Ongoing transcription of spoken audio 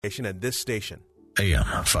At this station. AM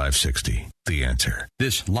 560, The Answer.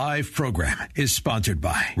 This live program is sponsored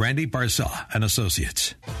by Randy Barcella and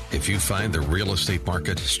Associates. If you find the real estate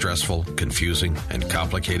market stressful, confusing, and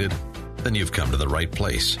complicated, then you've come to the right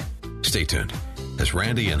place. Stay tuned as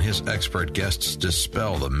Randy and his expert guests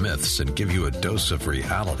dispel the myths and give you a dose of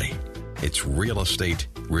reality. It's Real Estate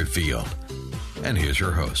Revealed. And here's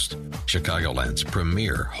your host, Chicagoland's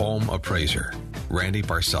premier home appraiser, Randy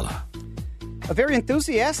Barcella. A very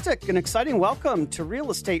enthusiastic and exciting welcome to Real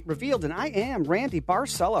Estate Revealed, and I am Randy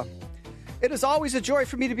Barcella. It is always a joy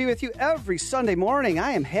for me to be with you every Sunday morning.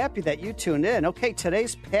 I am happy that you tuned in. Okay,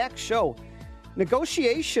 today's packed show.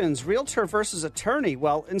 Negotiations, realtor versus attorney.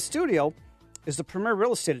 Well, in studio is the premier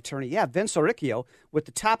real estate attorney, Vince Oricchio, with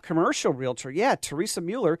the top commercial realtor, Teresa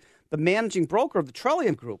Mueller, the managing broker of the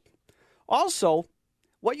Trillium Group. Also,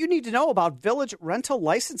 what you need to know about village rental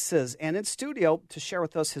licenses, and in studio to share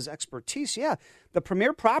with us his expertise, the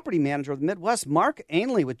premier property manager of the Midwest, Mark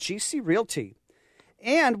Ainley with GC Realty.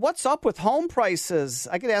 And what's up with home prices?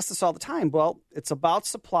 I get asked this all the time. Well, it's about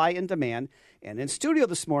supply and demand. And in studio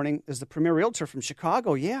this morning is the premier realtor from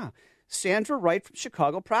Chicago, Sandra Wright from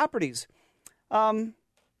Chicago Properties. And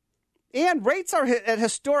rates are at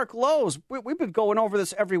historic lows. We've been going over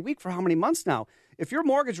this every week for how many months now? If your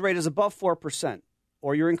mortgage rate is above 4%,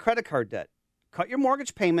 or you're in credit card debt, cut your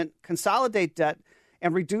mortgage payment, consolidate debt,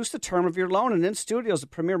 and reduce the term of your loan. And in studio is the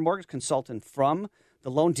premier mortgage consultant from the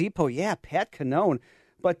Loan Depot, Pat Cannone.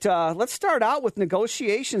 But let's start out with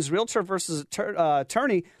negotiations, realtor versus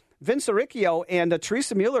attorney, Vince Oricchio and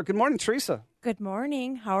Teresa Mueller. Good morning, Teresa. Good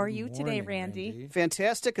morning. How are you today, Randy?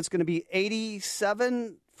 Fantastic. It's going to be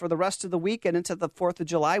 87 for the rest of the week and into the 4th of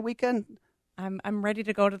July weekend. I'm ready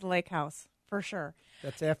to go to the lake house, for sure.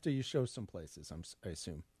 That's after you show some places, I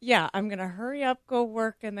assume. Yeah, I'm going to hurry up, go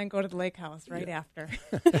work, and then go to the lake house right after.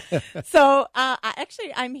 So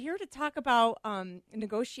I'm here to talk about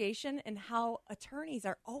negotiation and how attorneys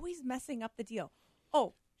are always messing up the deal.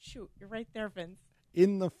 Oh, shoot, you're right there, Vince.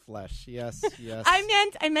 In the flesh, yes.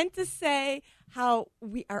 I meant to say how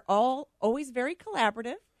we are all always very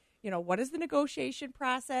collaborative. You know, what is the negotiation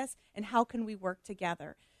process and how can we work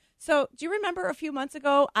together? So do you remember a few months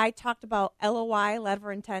ago I talked about LOI,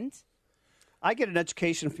 letter of intent? I get an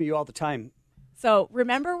education from you all the time. So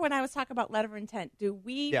remember when I was talking about letter of intent, do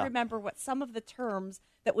we remember what some of the terms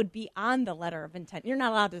that would be on the letter of intent? You're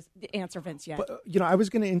not allowed to answer, Vince, yet. But, I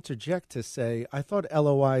was going to interject to say I thought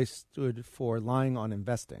LOI stood for lying on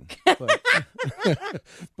investing.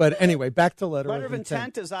 But anyway, back to letter of intent. Letter of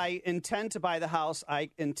intent is I intend to buy the house, I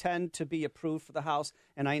intend to be approved for the house,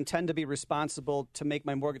 and I intend to be responsible to make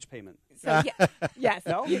my mortgage payment. So, yes,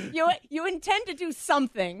 no? you intend to do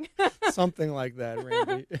something. Something like that,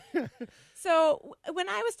 Randy. So when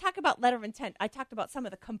I was talking about letter of intent, I talked about some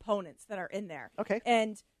of the components that are in there. Okay.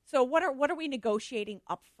 And so what are we negotiating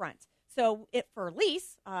up front? So for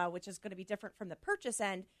lease, which is going to be different from the purchase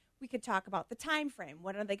end, we could talk about the time frame.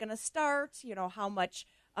 When are they going to start? How much,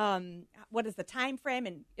 what is the time frame?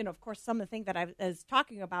 And, of course, some of the things that I was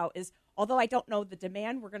talking about is, although I don't know the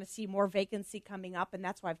demand, we're going to see more vacancy coming up, and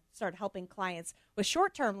that's why I've started helping clients with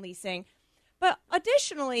short-term leasing. But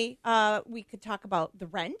additionally, we could talk about the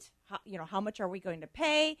rent. How much are we going to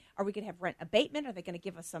pay? Are we going to have rent abatement? Are they going to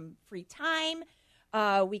give us some free time?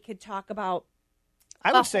 We could talk about...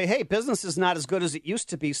 I would say, hey, business is not as good as it used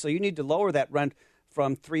to be, so you need to lower that rent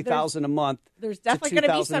from $3,000 a month. There's definitely going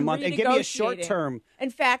to be some renegotiating. And give me a short term. In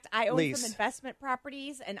fact, I own lease. some investment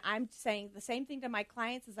properties, and I'm saying the same thing to my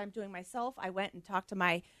clients as I'm doing myself. I went and talked to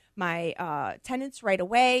my tenants right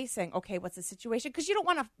away, saying, okay, what's the situation? Because you don't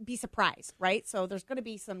want to be surprised, right? So there's going to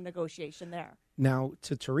be some negotiation there. Now,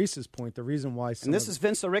 to Teresa's point, the reason why... And this is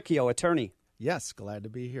Vince Oricchio, attorney. Yes, glad to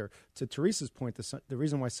be here. To Teresa's point, the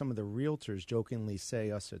reason why some of the realtors jokingly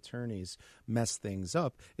say us attorneys mess things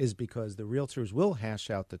up is because the realtors will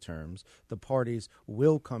hash out the terms. The parties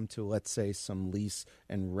will come to, let's say, some lease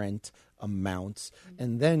and rent amounts.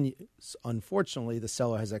 And then, unfortunately, the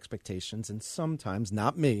seller has expectations. And sometimes,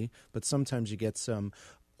 not me, but sometimes you get some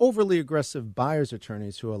overly aggressive buyer's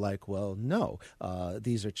attorneys who are like, well, no,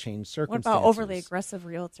 these are changed circumstances. What about overly aggressive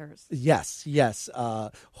realtors? Yes.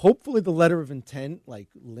 Hopefully the letter of intent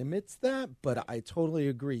limits that, but I totally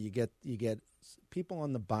agree. You get people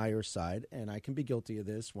on the buyer side, and I can be guilty of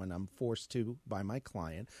this when I'm forced to by my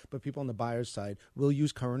client, but people on the buyer's side will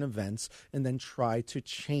use current events and then try to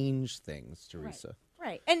change things, Teresa.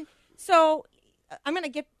 Right. And so I'm going to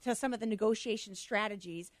get to some of the negotiation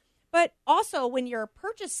strategies. But also, when you're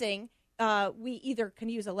purchasing, we either can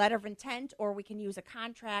use a letter of intent or we can use a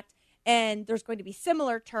contract, and there's going to be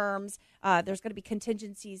similar terms. There's going to be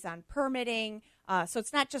contingencies on permitting. So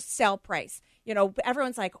it's not just sale price.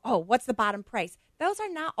 Everyone's like, oh, what's the bottom price? Those are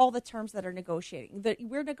not all the terms that are negotiating.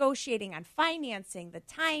 We're negotiating on financing, the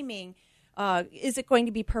timing. Is it going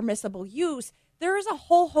to be permissible use? There is a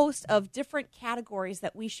whole host of different categories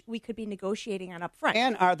that we could be negotiating on up front.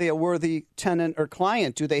 And are they a worthy tenant or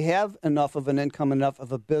client? Do they have enough of an income, enough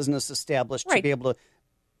of a business established to be able to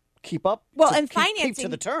keep up? Financing, keep to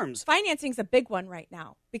the terms. Financing is a big one right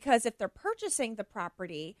now, because if they're purchasing the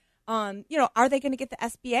property, are they going to get the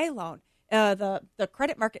SBA loan? The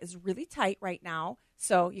credit market is really tight right now,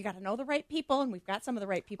 so you got to know the right people, and we've got some of the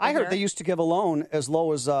right people. I heard here. they used to give a loan as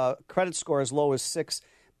low as credit score as low as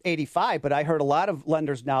 685, but I heard a lot of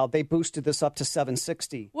lenders now, they boosted this up to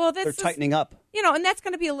 760. Well, they're tightening up. And that's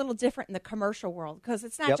going to be a little different in the commercial world, because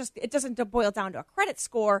it's not just, it doesn't boil down to a credit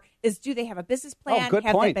score. Do they have a business plan? Good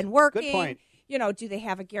have point. They been working? Good point. Do they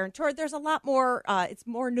have a guarantor? There's a lot more, it's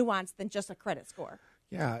more nuanced than just a credit score.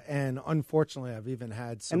 Yeah, and unfortunately, I've even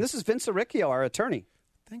had some... And this is Vince Aricchio, our attorney.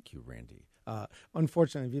 Thank you, Randy.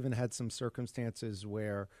 Unfortunately, I've even had some circumstances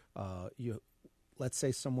where let's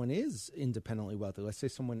say someone is independently wealthy. Let's say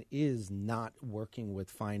someone is not working with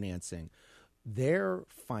financing. Their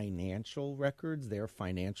financial records, their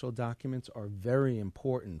financial documents are very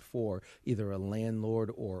important for either a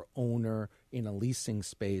landlord or owner in a leasing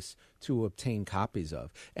space to obtain copies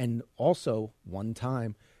of. And also, one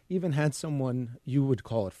time, even had someone, you would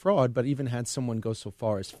call it fraud, but even had someone go so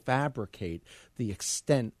far as fabricate the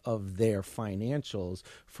extent of their financials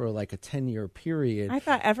for like a 10-year period. I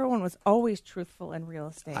thought everyone was always truthful in real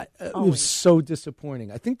estate. It was so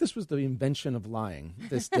disappointing. I think this was the invention of lying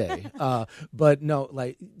this day. But no,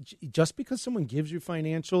 just because someone gives you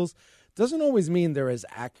financials doesn't always mean they're as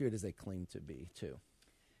accurate as they claim to be, too.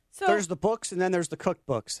 So there's the books, and then there's the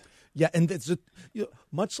cookbooks. Yeah, and it's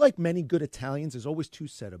much like many good Italians, there's always two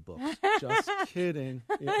set of books. Just kidding.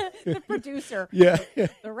 Yeah. The producer. Yeah.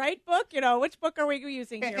 The right book? which book are we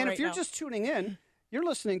using here And right if you're now? just tuning in, you're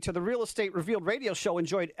listening to the Real Estate Revealed radio show,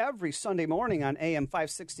 enjoyed every Sunday morning on AM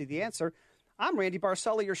 560 The Answer. I'm Randy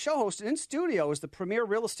Barcella, your show host, and in studio is the premier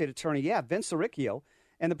real estate attorney, Vince Aricchio,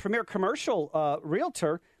 and the premier commercial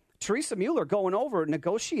realtor, Teresa Mueller, going over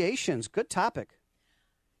negotiations. Good topic.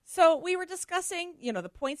 So we were discussing, the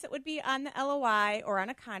points that would be on the LOI or on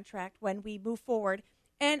a contract when we move forward.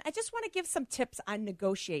 And I just want to give some tips on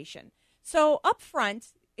negotiation. So up front,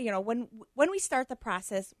 when we start the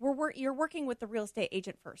process, you're working with the real estate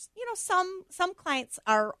agent first. Some clients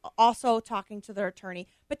are also talking to their attorney,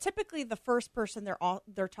 but typically the first person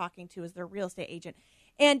they're talking to is their real estate agent.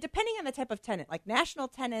 And depending on the type of tenant, like national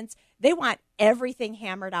tenants, they want everything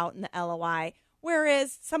hammered out in the LOI.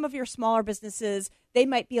 Whereas some of your smaller businesses, they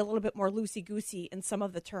might be a little bit more loosey-goosey in some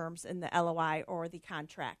of the terms in the LOI or the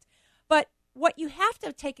contract. But what you have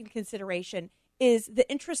to take in consideration is the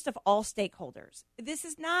interest of all stakeholders. This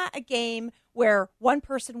is not a game where one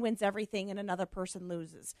person wins everything and another person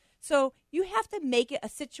loses. So you have to make it a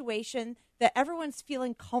situation that everyone's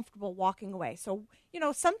feeling comfortable walking away. So,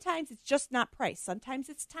 sometimes it's just not price. Sometimes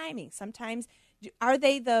it's timing. Sometimes are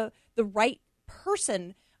they the right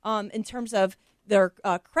person in terms of their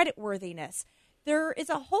credit worthiness. There is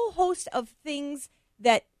a whole host of things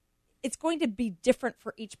that it's going to be different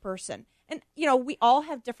for each person. And, we all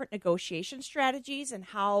have different negotiation strategies and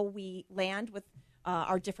how we land with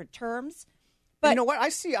our different terms. But you know what? I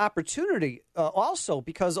see opportunity also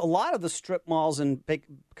because a lot of the strip malls and big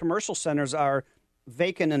commercial centers are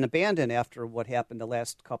vacant and abandoned after what happened the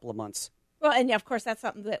last couple of months. Well, and of course, that's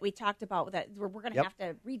something that we talked about, that we're going to have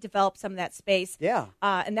to redevelop some of that space. Yeah.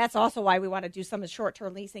 And that's also why we want to do some of the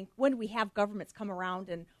short-term leasing when we have governments come around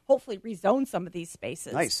and hopefully rezone some of these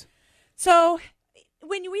spaces. Nice. So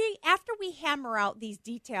after we hammer out these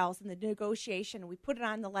details in the negotiation, we put it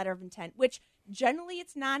on the letter of intent, which generally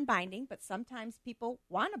it's non-binding, but sometimes people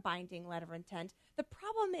want a binding letter of intent. The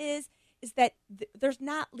problem is that there's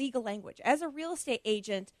not legal language. As a real estate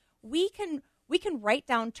agent, we can write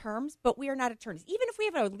down terms, but we are not attorneys. Even if we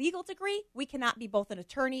have a legal degree, we cannot be both an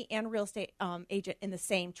attorney and a real estate agent in the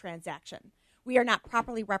same transaction. We are not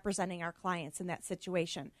properly representing our clients in that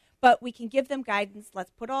situation. But we can give them guidance.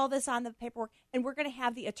 Let's put all this on the paperwork, and we're going to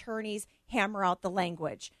have the attorneys hammer out the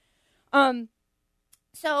language.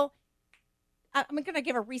 So I'm going to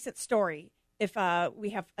give a recent story if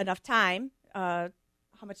we have enough time. How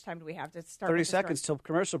much time do we have to start? 30 seconds till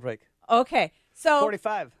commercial break. Okay. So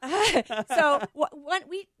 45. So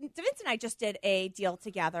Vince and I just did a deal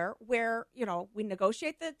together where, we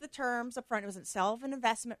negotiate the terms up front. It was a sale of an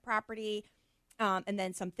investment property. And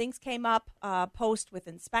then some things came up post with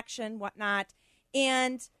inspection, whatnot.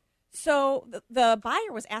 And so the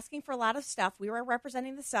buyer was asking for a lot of stuff. We were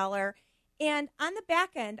representing the seller. And on the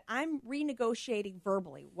back end, I'm renegotiating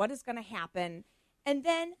verbally what is going to happen. And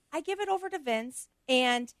then I give it over to Vince,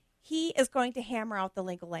 and he is going to hammer out the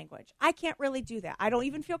legal language. I can't really do that. I don't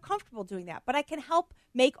even feel comfortable doing that, but I can help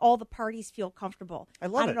make all the parties feel comfortable. I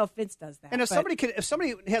love it. I don't know if Vince does that. And if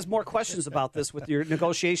somebody has more questions about this with your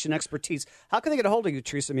negotiation expertise, how can they get a hold of you,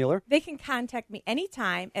 Teresa Mueller? They can contact me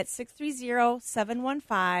anytime at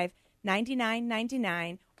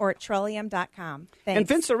 630-715-9999 or at Trillium.com. Thanks. And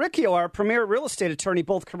Vince Aricchio, our premier real estate attorney,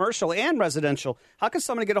 both commercial and residential. How can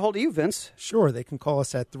somebody get a hold of you, Vince? Sure, they can call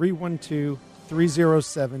us at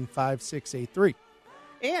 312-307-5683.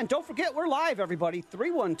 And don't forget, we're live, everybody,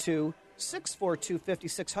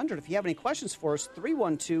 312-642-5600. If you have any questions for us,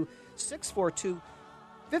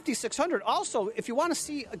 312-642-5600. Also, if you want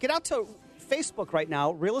to get out to Facebook right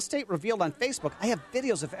now, Real Estate Revealed on Facebook. I have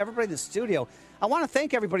videos of everybody in the studio. I want to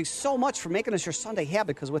thank everybody so much for making us your Sunday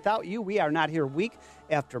habit, because without you, we are not here week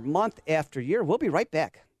after month after year. We'll be right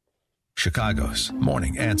back. Chicago's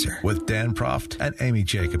Morning Answer with Dan Proft and Amy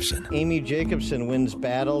Jacobson. Amy Jacobson wins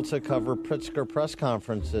battle to cover Pritzker press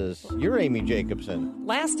conferences. You're Amy Jacobson.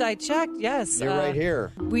 Last I checked, yes. You're right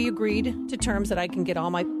here. We agreed to terms that I can get all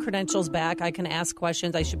my credentials back. I can ask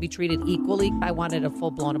questions. I should be treated equally. I wanted a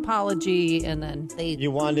full-blown apology, and then they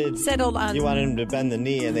settled on... You wanted him to bend the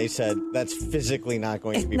knee, and they said, that's physically not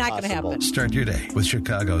going to be possible. Not going to happen. Start your day with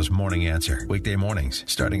Chicago's Morning Answer. Weekday mornings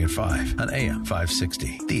starting at 5 on AM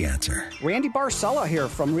 560. The Answer. Randy Barcella here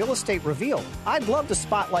from Real Estate Revealed. I'd love to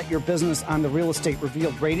spotlight your business on the Real Estate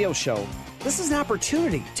Revealed radio show. This is an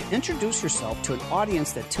opportunity to introduce yourself to an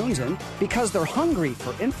audience that tunes in because they're hungry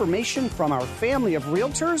for information from our family of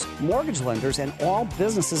realtors, mortgage lenders, and all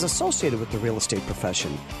businesses associated with the real estate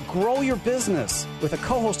profession. Grow your business with a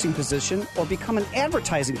co-hosting position or become an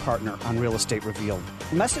advertising partner on Real Estate Revealed.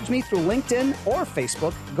 Message me through LinkedIn or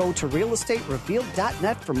Facebook. Go to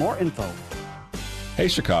realestaterevealed.net for more info. Hey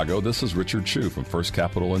Chicago, this is Richard Chu from First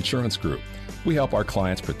Capital Insurance Group. We help our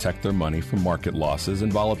clients protect their money from market losses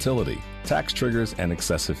and volatility, tax triggers, and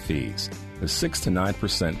excessive fees. A 6 to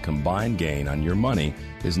 9% combined gain on your money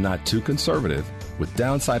is not too conservative. With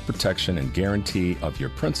downside protection and guarantee of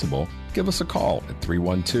your principal, give us a call at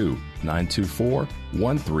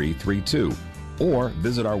 312-924-1332 or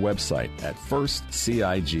visit our website at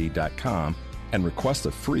firstcig.com and request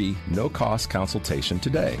a free, no-cost consultation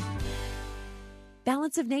today.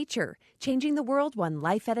 Balance of Nature, changing the world one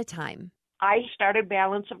life at a time. I started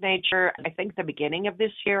Balance of Nature, I think, the beginning of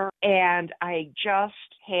this year, and I just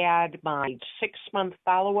had my 6-month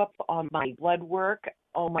follow-up on my blood work.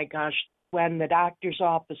 Oh, my gosh. When the doctor's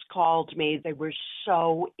office called me, they were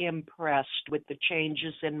so impressed with the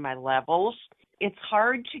changes in my levels. It's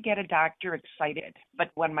hard to get a doctor excited, but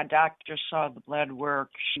when my doctor saw the blood work,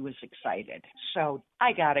 she was excited. So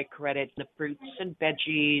I got to credit the fruits and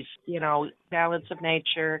veggies, Balance of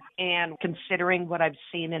Nature, and considering what I've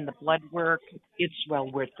seen in the blood work, it's well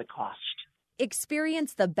worth the cost.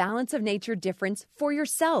 Experience the Balance of Nature difference for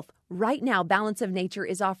yourself. Right now, Balance of Nature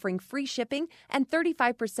is offering free shipping and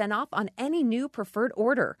 35% off on any new preferred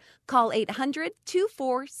order. Call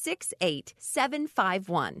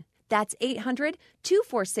 800-2468-751. That's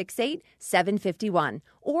 800-2468-751.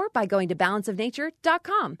 Or by going to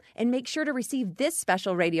balanceofnature.com and make sure to receive this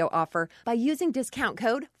special radio offer by using discount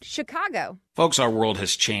code CHICAGO. Folks, our world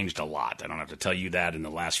has changed a lot. I don't have to tell you that in the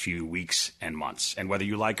last few weeks and months. And whether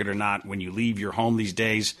you like it or not, when you leave your home these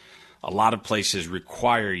days, a lot of places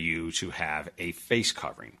require you to have a face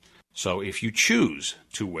covering. So if you choose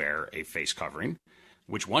to wear a face covering,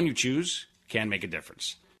 which one you choose can make a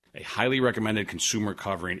difference. A highly recommended consumer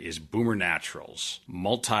covering is Boomer Naturals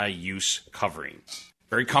multi-use covering.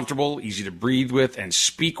 Very comfortable, easy to breathe with and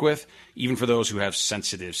speak with, even for those who have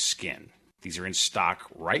sensitive skin. These are in stock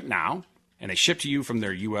right now, and they ship to you from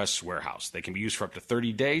their U.S. warehouse. They can be used for up to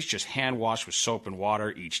 30 days, just hand wash with soap and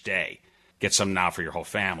water each day. Get some now for your whole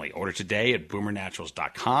family. Order today at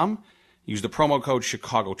boomernaturals.com. Use the promo code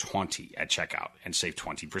Chicago20 at checkout and save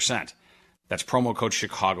 20%. That's promo code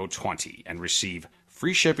Chicago20 and receive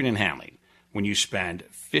free shipping and handling when you spend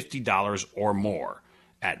 $50 or more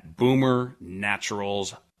at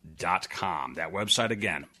boomernaturals.com. That website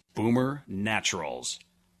again,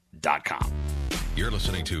 boomernaturals.com. You're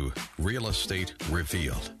listening to Real Estate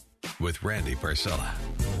Revealed with Randy Barcella.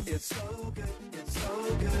 It's so good. It's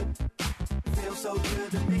so good. Feels so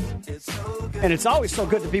good to me. It's so good. And it's always so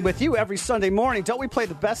good to be with you every Sunday morning. Don't we play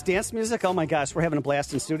the best dance music? Oh, my gosh, we're having a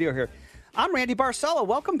blast in studio here. I'm Randy Barcella.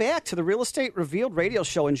 Welcome back to the Real Estate Revealed radio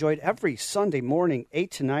show, enjoyed every Sunday morning, 8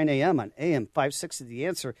 to 9 a.m. on AM 560 The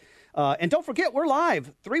Answer. And don't forget, we're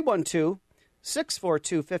live,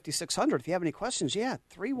 312-642-5600. If you have any questions,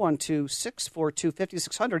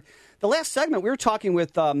 312-642-5600. The last segment, we were talking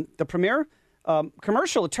with the premier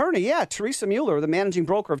commercial attorney, Teresa Mueller, the managing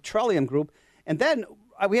broker of Trillium Group. And then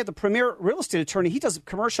we had the premier real estate attorney. He does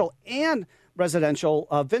commercial and residential,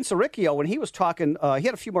 Vince Arricchio, when he was talking, he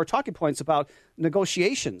had a few more talking points about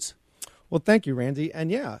negotiations. Well, thank you, Randy.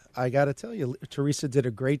 And I got to tell you, Teresa did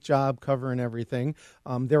a great job covering everything.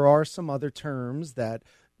 There are some other terms that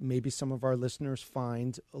maybe some of our listeners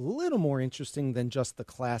find a little more interesting than just the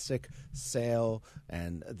classic sale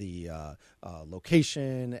and the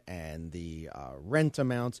location and the rent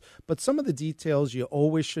amounts. But some of the details you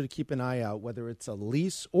always should keep an eye out, whether it's a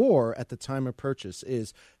lease or at the time of purchase,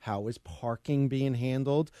 is how is parking being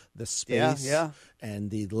handled, the space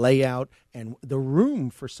and the layout and the room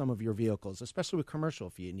for some of your vehicles, especially with commercial.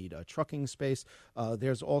 If you need a trucking space,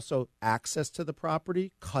 there's also access to the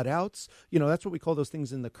property, cutouts. That's what we call those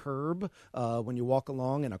things in the curb when you walk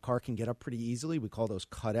along and a car can get up pretty easily. We call those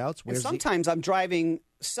cutouts. And sometimes I'm driving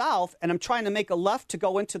south and I'm trying to make a left to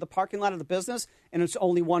go into the parking lot of the business, and it's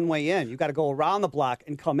only one way in. You got to go around the block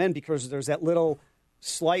and come in because there's that little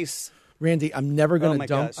slice. Randy, I'm never going to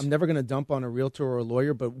dump. I'm never going to dump on a realtor or a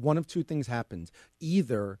lawyer. But one of two things happens: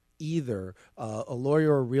 either a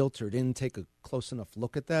lawyer or a realtor didn't take a close enough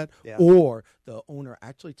look at that, or the owner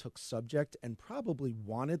actually took subject and probably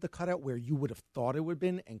wanted the cutout where you would have thought it would have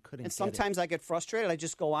been and couldn't. And sometimes I get frustrated. I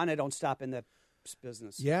just go on. I don't stop in the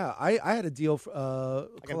business. Yeah, I had a deal I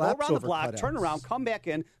can go around the block, turn around, come back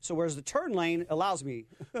in. So whereas the turn lane allows me.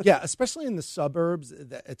 Yeah, especially in the suburbs,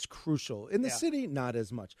 it's crucial. In the city, not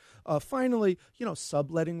as much. Finally,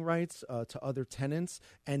 subletting rights to other tenants.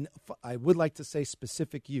 And I would like to say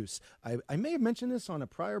specific use. I may have mentioned this on a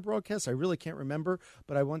prior broadcast. I really can't remember.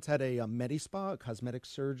 But I once had a Medi-Spa, a cosmetic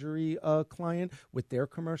surgery client with their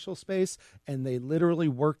commercial space. And they literally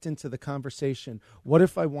worked into the conversation, what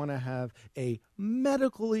if I want to have a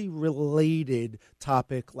medically related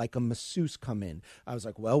topic like a masseuse come in? I was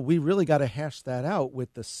like, well, we really got to hash that out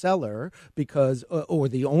with the seller because, or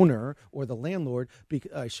the owner or the landlord,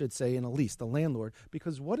 I should say in a lease, the landlord,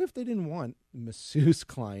 because what if they didn't want masseuse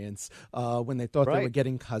clients when they thought they were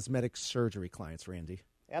getting cosmetic surgery clients, Randy?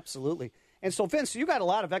 Absolutely. And so, Vince, you got a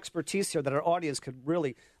lot of expertise here that our audience could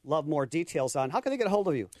really love more details on. How can they get a hold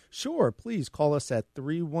of you? Sure. Please call us at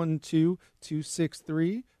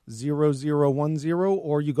 312-263-0010,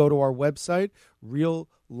 or you go to our website,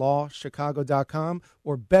 reallawchicago.com,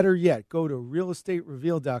 or better yet, go to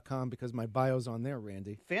realestaterevealed.com because my bio's on there,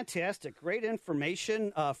 Randy. Fantastic. Great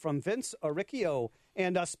information from Vince Arricchio.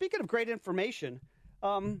 And speaking of great information,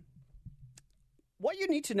 what you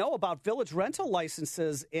need to know about village rental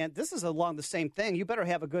licenses, and this is along the same thing, you better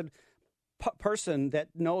have a good person that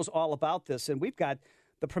knows all about this. And we've got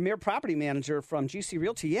the premier property manager from GC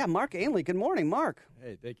Realty. Mark Ainley. Good morning, Mark.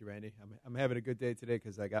 Hey, thank you, Randy. I'm having a good day today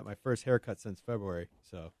because I got my first haircut since February,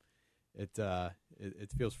 so it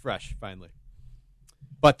feels fresh finally.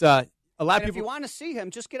 But a lot of people. If you want to see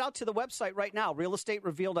him, just get out to the website right now. Real Estate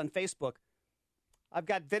Revealed on Facebook. I've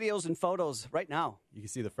got videos and photos right now. You can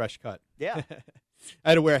see the fresh cut. Yeah. I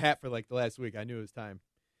had to wear a hat for like the last week. I knew it was time.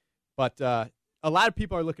 But a lot of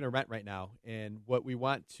people are looking to rent right now, and what we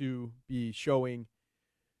want to be showing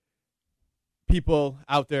people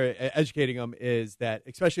out there, educating them, is that,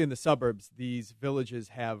 especially in the suburbs, these villages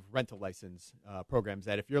have rental license programs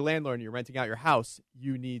that if you're a landlord and you're renting out your house,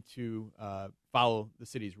 you need to follow the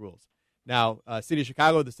city's rules. Now, City of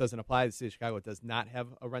Chicago, this doesn't apply. The City of Chicago does not have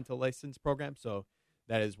a rental license program, so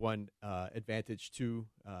that is one advantage to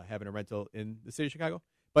having a rental in the City of Chicago.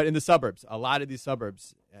 But in the suburbs, a lot of these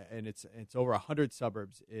suburbs, and it's over 100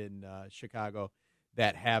 suburbs in Chicago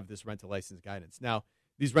that have this rental license guidance. Now,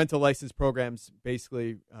 these rental license programs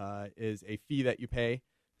basically is a fee that you pay.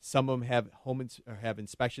 Some of them have have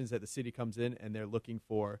inspections that the city comes in, and they're looking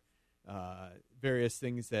for various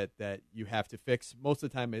things that you have to fix. Most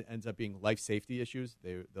of the time, it ends up being life safety issues.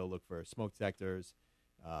 They'll look for smoke detectors,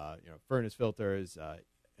 furnace filters,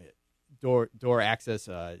 door access,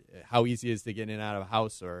 how easy it is to get in and out of a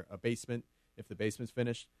house or a basement if the basement's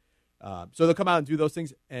finished. So they'll come out and do those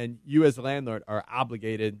things, and you as a landlord are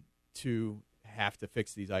obligated to have to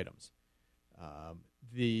fix these items.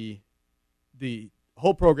 The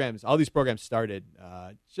whole programs, all these programs started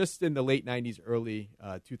just in the late 90s, early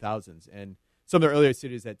 2000s. And some of the earlier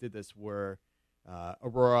cities that did this were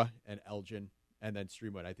Aurora and Elgin and then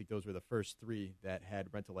Streamwood. I think those were the first three that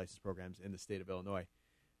had rental license programs in the state of Illinois.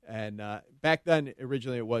 And back then,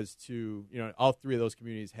 originally it was to, all three of those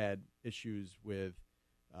communities had issues with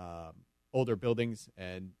older buildings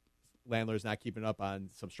and landlords not keeping up on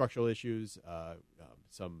some structural issues,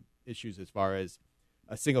 some issues as far as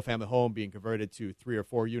a single-family home being converted to 3 or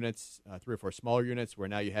 4 units, 3 or 4 smaller units, where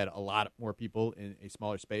now you had a lot more people in a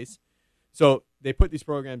smaller space. So they put these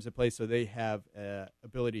programs in place so they have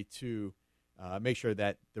ability to make sure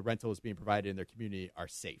that the rentals being provided in their community are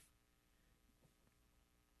safe.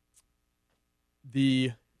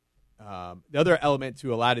 The other element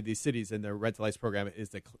to a lot of these cities in their rental license program is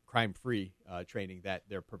the crime-free training that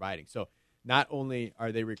they're providing. So not only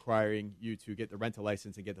are they requiring you to get the rental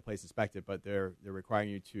license and get the place inspected, but they're requiring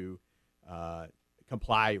you to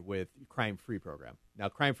comply with crime-free program. Now,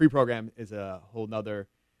 crime-free program is a whole nother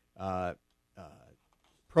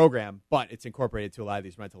program, but it's incorporated to a lot of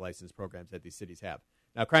these rental license programs that these cities have.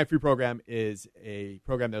 Now, crime-free program is a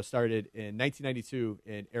program that was started in 1992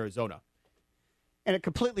 in Arizona. And it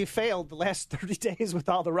completely failed the last 30 days with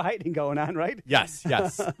all the rioting going on, right? Yes.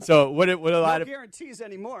 So what a lot no of guarantees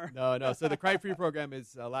anymore. No. So the crime-free program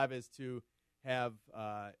is a lot of it is to have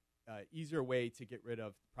easier way to get rid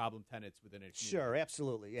of problem tenants within a community. Sure,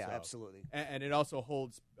 absolutely. Yeah, absolutely. And it also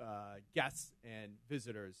holds guests and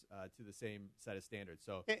visitors to the same set of standards.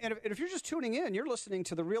 So, and if you're just tuning in, you're listening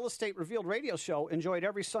to the Real Estate Revealed radio show, enjoyed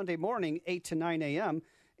every Sunday morning, 8 to 9 a.m.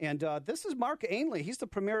 And this is Mark Ainley. He's the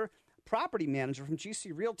premier property manager from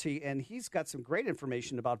GC Realty, and he's got some great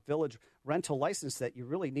information about Village rental license that you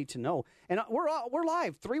really need to know. And we're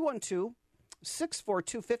live,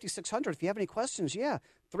 312-642-5600. If you have any questions,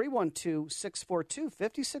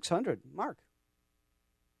 312-642-5600. Mark.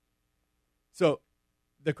 So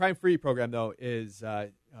the crime-free program, though, is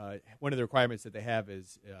one of the requirements that they have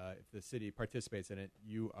is if the city participates in it,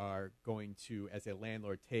 you are going to, as a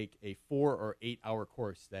landlord, take a 4 or 8 hour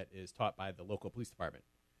course that is taught by the local police department.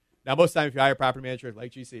 Now, most of the time, if you hire a property manager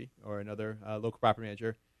like GC or another local property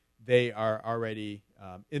manager, they are already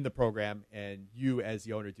in the program, and you as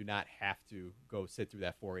the owner do not have to go sit through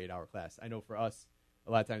that 4 or 8 hour class. I know for us,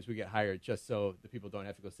 a lot of times we get hired just so the people don't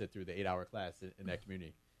have to go sit through the 8 hour class in that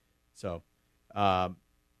community. So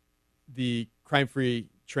the crime-free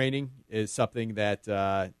training is something that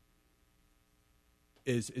can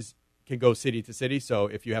go city to city. So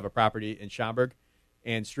if you have a property in Schaumburg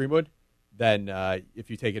and Streamwood, then if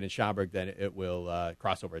you take it in Schaumburg, then it will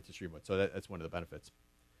cross over to Streamwood. So that's one of the benefits.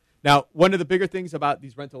 Now, one of the bigger things about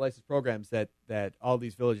these rental license programs that all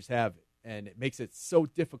these villages have, and it makes it so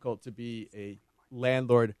difficult to be a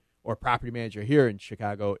landlord or property manager here in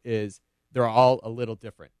Chicago, is they're all a little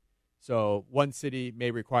different. So one city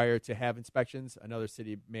may require to have inspections. Another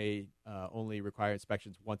city may only require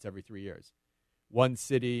inspections once every 3 years. One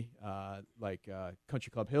city, like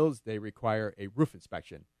Country Club Hills, they require a roof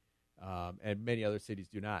inspection. And many other cities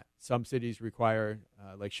do not. Some cities require,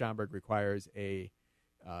 like Schaumburg requires a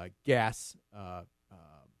gas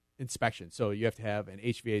inspection. So you have to have an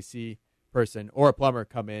HVAC person or a plumber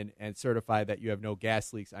come in and certify that you have no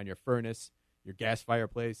gas leaks on your furnace, your gas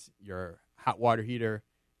fireplace, your hot water heater,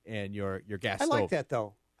 and your gas stove. I like that,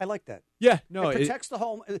 though. I like that. Yeah, no. It protects the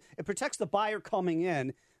home. It protects the buyer coming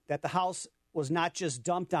in, that the house was not just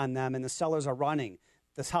dumped on them and the sellers are running.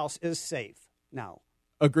 This house is safe now.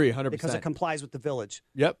 Agree, 100%. Because it complies with the village.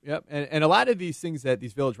 Yep. And a lot of these things that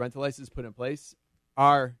these village rental licenses put in place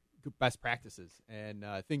are best practices and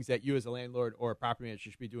things that you as a landlord or a property manager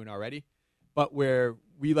should be doing already. But where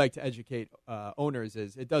we like to educate owners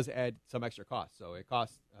is it does add some extra cost. So it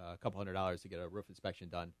costs a couple $100 to get a roof inspection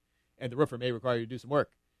done, and the roofer may require you to do some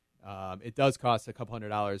work. It does cost a couple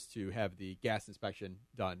 $100 to have the gas inspection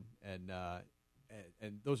done, and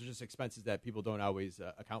those are just expenses that people don't always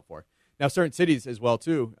account for. Now, certain cities as well,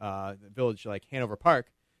 too, the village like Hanover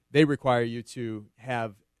Park, they require you to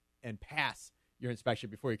have and pass your inspection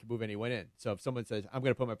before you can move anyone in. So if someone says, I'm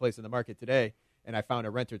going to put my place on the market today, and I found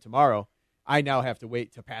a renter tomorrow, I now have to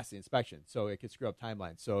wait to pass the inspection. So it could screw up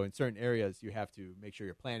timelines. So in certain areas, you have to make sure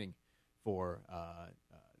you're planning for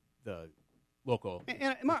the local.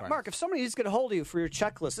 And Mark, if somebody needs to get a hold of you for your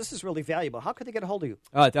checklist, this is really valuable. How could they get a hold of you?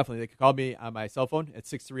 Definitely. They can call me on my cell phone at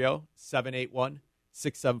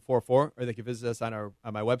 630-781-6744, or they can visit us on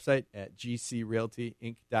my website at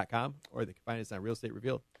gcrealtyinc.com, or they can find us on Real Estate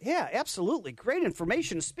Revealed. Yeah, absolutely. Great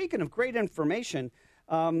information. Speaking of great information,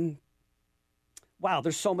 wow,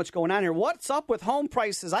 there's so much going on here. What's up with home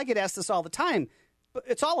prices? I get asked this all the time. But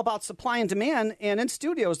it's all about supply and demand. And in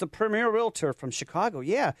studio is the premier realtor from Chicago.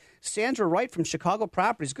 Yeah, Sandra Wright from Chicago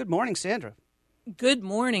Properties. Good morning, Sandra. Good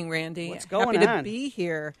morning, Randy. What's going Happy on? to be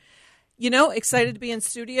here. Excited to be in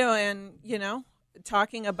studio, and,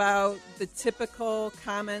 talking about the typical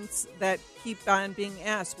comments that keep on being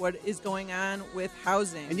asked. What is going on with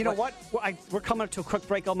housing? And you know what? We're coming up to a quick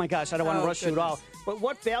break. Oh, my gosh, I don't want to rush you at all. But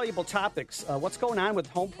what valuable topics? What's going on with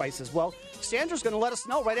home prices? Well, Sandra's going to let us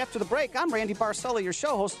know right after the break. I'm Randy Barcella, your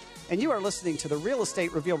show host, and you are listening to the Real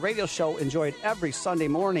Estate Revealed radio show, enjoyed every Sunday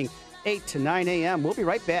morning, 8 to 9 a.m. We'll be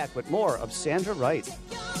right back with more of Sandra Wright.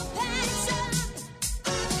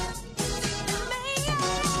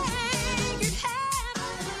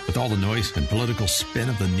 With all the noise and political spin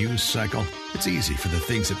of the news cycle, it's easy for the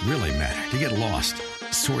things that really matter to get lost.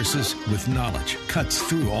 Sources with knowledge cuts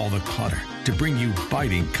through all the clutter to bring you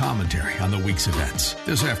biting commentary on the week's events.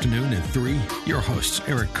 This afternoon at 3, your hosts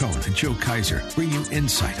Eric Cohn and Joe Kaiser bring you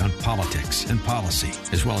insight on politics and policy,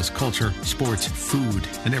 as well as culture, sports, food,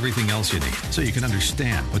 and everything else you need, so you can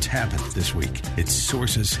understand what's happened this week. It's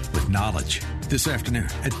Sources with Knowledge. This afternoon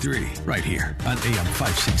at 3, right here on AM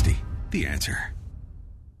 560. The Answer.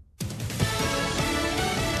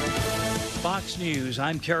 Fox News,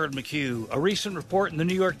 I'm Karen McHugh. A recent report in the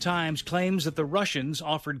New York Times claims that the Russians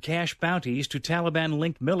offered cash bounties to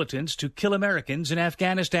Taliban-linked militants to kill Americans in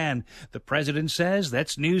Afghanistan. The president says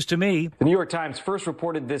that's news to me. The New York Times first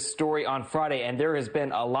reported this story on Friday, and there has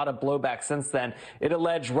been a lot of blowback since then. It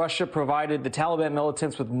alleged Russia provided the Taliban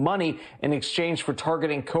militants with money in exchange for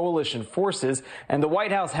targeting coalition forces, and the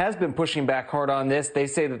White House has been pushing back hard on this. They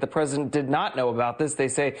say that the president did not know about this. They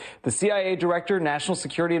say the CIA director, national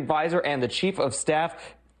security advisor, and the chief of staff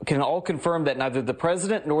can all confirm that neither the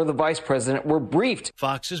president nor the vice president were briefed.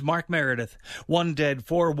 Fox's Mark Meredith. 1 dead,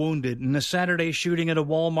 4 wounded in a Saturday shooting at a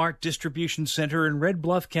Walmart distribution center in Red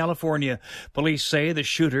Bluff, California. Police say the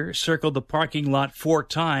shooter circled the parking lot 4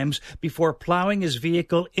 times before plowing his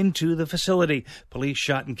vehicle into the facility. Police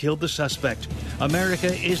shot and killed the suspect. America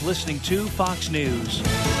is listening to Fox News.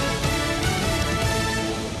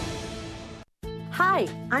 Hi,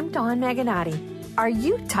 I'm Dawn Maganotti. Are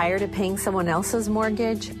you tired of paying someone else's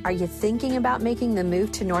mortgage? Are you thinking about making the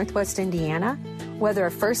move to Northwest Indiana? Whether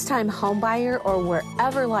a first-time homebuyer or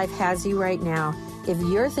wherever life has you right now, if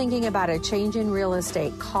you're thinking about a change in real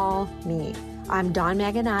estate, call me. I'm Dawn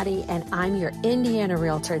Maganotti, and I'm your Indiana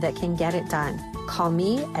realtor that can get it done. Call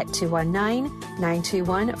me at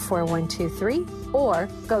 219-921-4123 or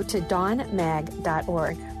go to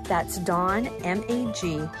dawnmag.org. That's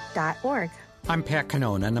dawnmag.org. I'm Pat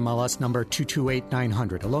Canone, NMLS number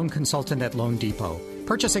 228900, a loan consultant at Loan Depot.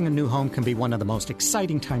 Purchasing a new home can be one of the most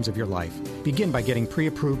exciting times of your life. Begin by getting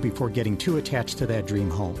pre-approved before getting too attached to that dream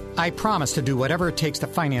home. I promise to do whatever it takes to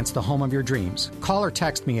finance the home of your dreams. Call or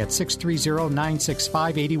text me at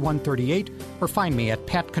 630-965-8138 or find me at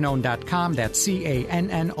patcanone.com. That's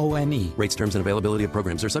CANNONE. Rates, terms, and availability of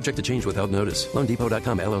programs are subject to change without notice.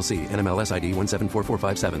 LoanDepot.com, LLC, NMLS ID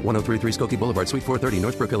 174457, 1033 Skokie Boulevard, Suite 430,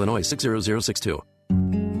 Northbrook, Illinois, 60062.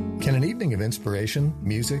 Can an evening of inspiration,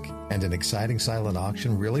 music, and an exciting silent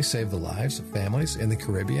auction really save the lives of families in the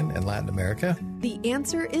Caribbean and Latin America? The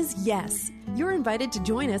answer is yes. You're invited to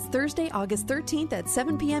join us Thursday, August 13th at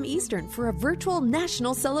 7 p.m. Eastern for a virtual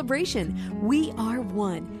national celebration. We are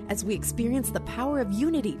one, as we experience the power of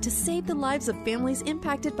unity to save the lives of families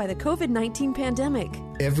impacted by the COVID-19 pandemic.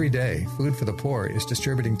 Every day, Food for the Poor is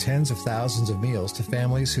distributing tens of thousands of meals to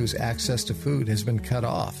families whose access to food has been cut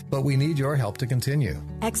off. But we need your help to continue.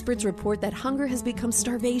 Experts report that hunger has become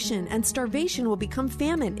starvation, and starvation will become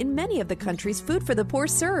famine in many of the countries Food for the Poor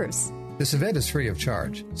serves. This event is free of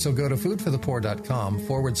charge, so go to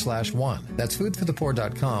foodforthepoor.com/one. That's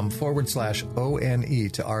foodforthepoor.com/ONE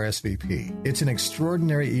to RSVP. It's an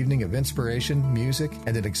extraordinary evening of inspiration, music,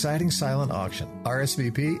 and an exciting silent auction.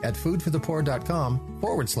 RSVP at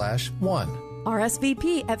foodforthepoor.com/one.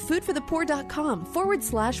 RSVP at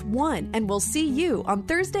foodforthepoor.com/one, and we'll see you on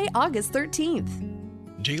Thursday, August 13th.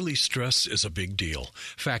 Daily stress is a big deal.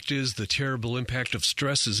 Fact is, the terrible impact of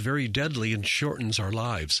stress is very deadly and shortens our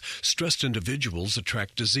lives. Stressed individuals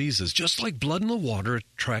attract diseases, just like blood in the water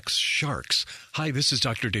attracts sharks. Hi, this is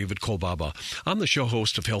Dr. David Kolbaba. I'm the show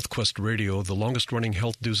host of Health Quest Radio, the longest-running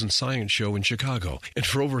health news and science show in Chicago. And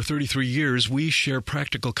for over 33 years, we share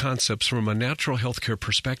practical concepts from a natural healthcare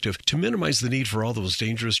perspective to minimize the need for all those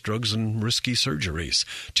dangerous drugs and risky surgeries.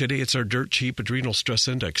 Today, it's our dirt-cheap adrenal stress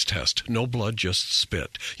index test. No blood, just spit.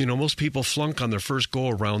 it. You know, most people flunk on their first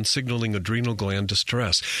go-around, signaling adrenal gland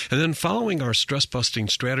distress. And then following our stress-busting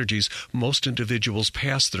strategies, most individuals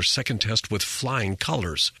pass their second test with flying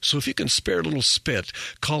colors. So if you can spare a little spit,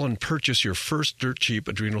 call and purchase your first dirt cheap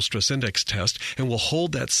adrenal stress index test, and we'll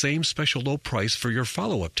hold that same special low price for your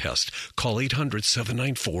follow-up test. Call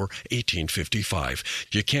 800-794-1855.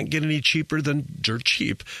 You can't get any cheaper than dirt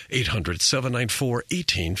cheap.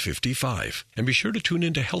 800-794-1855. And be sure to tune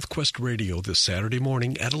into Health Quest Radio this Saturday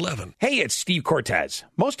morning at 11. Hey, it's Steve Cortez.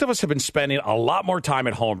 Most of us have been spending a lot more time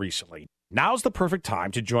at home recently. Now's the perfect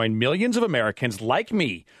time to join millions of Americans like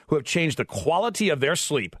me who have changed the quality of their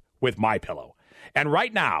sleep with MyPillow. And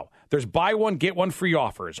right now, there's buy one, get one free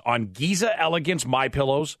offers on Giza Elegance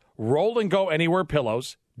MyPillows, Roll and Go Anywhere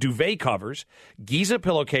pillows, duvet covers, Giza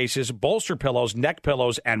pillowcases, bolster pillows, neck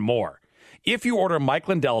pillows, and more. If you order Mike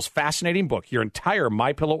Lindell's fascinating book, your entire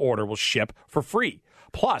MyPillow order will ship for free.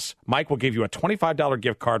 Plus, Mike will give you a $25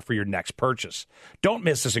 gift card for your next purchase. Don't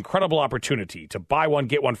miss this incredible opportunity to buy one,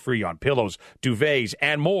 get one free on pillows, duvets,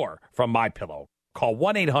 and more from MyPillow. Call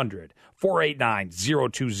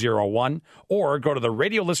 1-800-489-0201 or go to the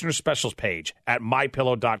Radio Listener Specials page at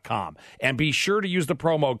MyPillow.com. And be sure to use the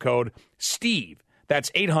promo code STEVE.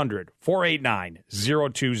 That's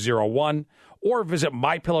 800-489-0201 or visit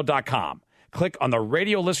MyPillow.com. Click on the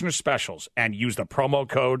Radio Listener Specials and use the promo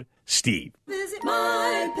code STEVE. Visit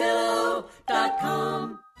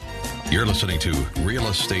MyPillow.com. You're listening to Real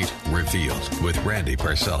Estate Revealed with Randy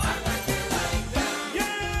Barcella.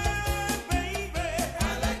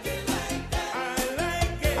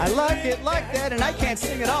 I like it like that, and I can't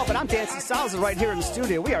sing it all, but I'm dancing salsa right here in the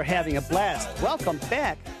studio. We are having a blast. Welcome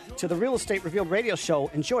back to the Real Estate Revealed radio show,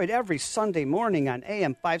 enjoyed every Sunday morning on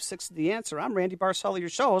AM 560 The Answer. I'm Randy Barcella, your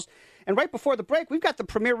show host. And right before the break, we've got the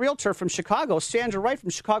premier realtor from Chicago, Sandra Wright from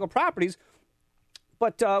Chicago Properties.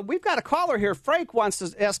 But we've got a caller here. Frank wants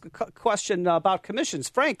to ask a question about commissions.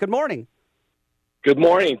 Frank, good morning. Good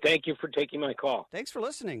morning. Thank you for taking my call. Thanks for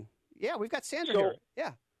listening. Yeah, we've got Sandra here.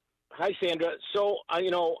 Yeah. Hi, Sandra. So,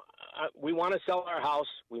 we want to sell our house.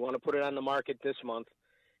 We want to put it on the market this month.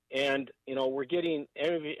 And, we're getting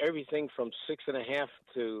everything from 6.5%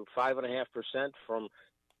 to 5.5% from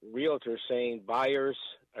realtors saying buyers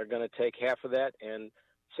are going to take half of that and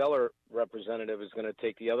seller representative is going to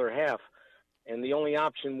take the other half. And the only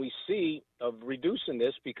option we see of reducing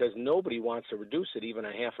this, because nobody wants to reduce it even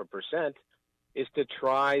 0.5%, is to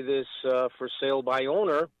try this for sale by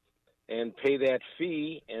owner and pay that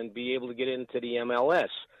fee and be able to get into the MLS.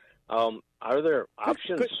 Are there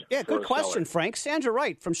options? Good question, Frank. Sandra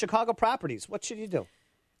Wright from Chicago Properties. What should you do?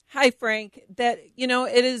 Hi, Frank.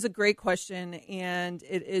 It is a great question, and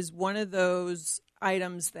it is one of those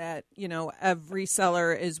items that, every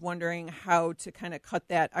seller is wondering how to kind of cut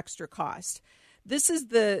that extra cost. This is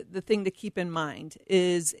the thing to keep in mind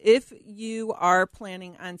is if you are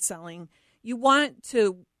planning on selling, you want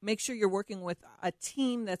to make sure you're working with a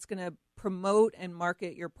team that's going to promote and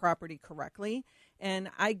market your property correctly. And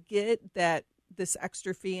I get that this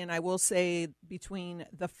extra fee, and I will say between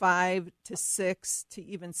the 5 to 6 to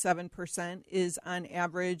even 7% is on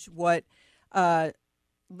average what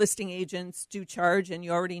listing agents do charge. And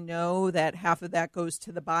you already know that half of that goes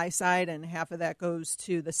to the buy side and half of that goes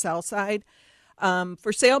to the sell side.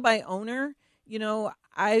 For sale by owner,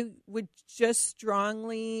 I would just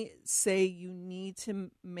strongly say you need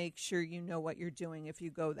to make sure you know what you're doing if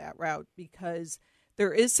you go that route, because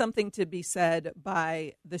there is something to be said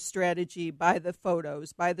by the strategy, by the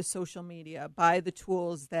photos, by the social media, by the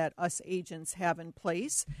tools that us agents have in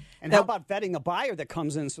place. And how about vetting a buyer that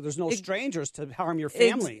comes in so there's no strangers to harm your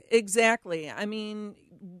family? Exactly. I mean,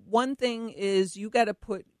 one thing is you got to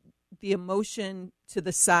put the emotion to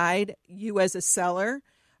the side, you as a seller,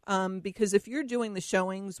 because if you're doing the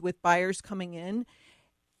showings with buyers coming in,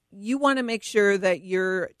 you want to make sure that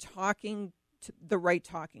you're talking to the right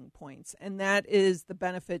talking points. And that is the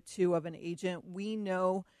benefit, too, of an agent. We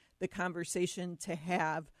know the conversation to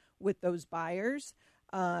have with those buyers,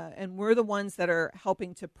 and we're the ones that are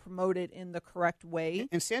helping to promote it in the correct way.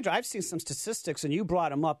 And Sandra, I've seen some statistics, and you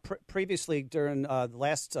brought them up previously during the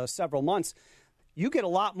last several months. You get a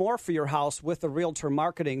lot more for your house with a realtor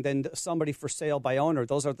marketing than somebody for sale by owner.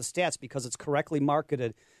 Those are the stats because it's correctly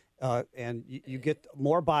marketed, and you get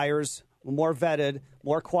more buyers, more vetted,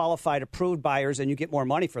 more qualified, approved buyers, and you get more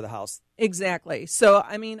money for the house. Exactly. So,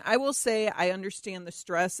 I mean, I will say I understand the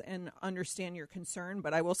stress and understand your concern,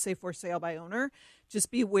 but I will say for sale by owner,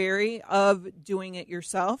 just be wary of doing it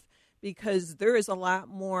yourself because there is a lot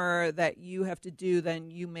more that you have to do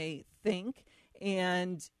than you may think.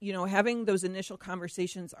 And, having those initial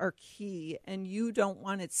conversations are key, and you don't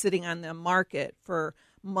want it sitting on the market for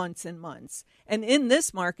months and months. And in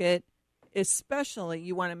this market, especially,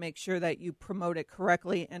 you want to make sure that you promote it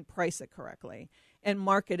correctly and price it correctly and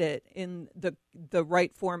market it in the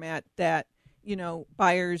right format that,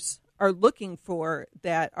 buyers are looking for,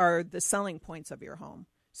 that are the selling points of your home.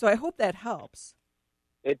 So I hope that helps.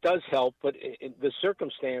 It does help, but the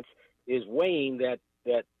circumstance is weighing that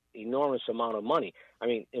enormous amount of money. I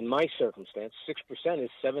mean, in my circumstance, 6% is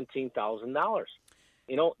 $17,000.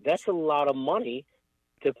 That's a lot of money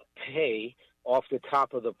to pay off the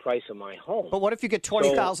top of the price of my home. But what if you get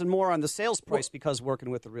 $20,000 more on the sales price because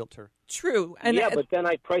working with the realtor? True. But then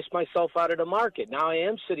I priced myself out of the market. Now I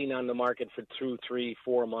am sitting on the market for 2, 3,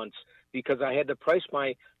 4 months because I had to price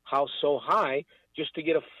my house so high just to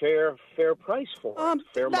get a fair price for it.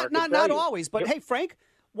 Fair market value. Not always, but hey, Frank,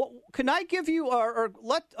 can I give you or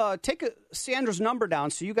take Sandra's number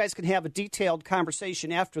down so you guys can have a detailed conversation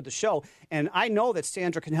after the show? And I know that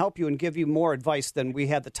Sandra can help you and give you more advice than we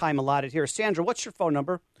had the time allotted here. Sandra, what's your phone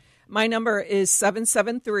number? My number is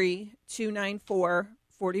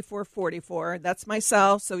 773-294-4444. That's my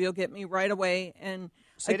cell, so you'll get me right away. And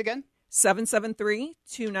say it again.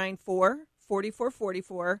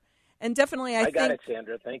 773-294-4444. And definitely, I got it,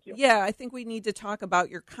 Sandra. Thank you. Yeah, I think we need to talk about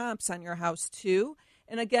your comps on your house, too.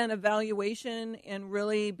 And again, evaluation and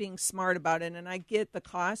really being smart about it. And I get the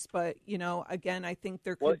cost, but, again, I think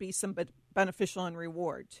there could be some beneficial and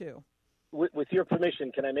reward, too. With your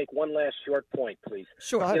permission, can I make one last short point, please?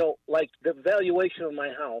 Sure. Like the valuation of my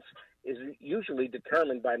house is usually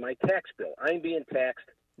determined by my tax bill. I'm being taxed.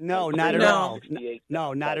 No, not at all.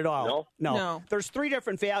 No, not at all. No? There's 3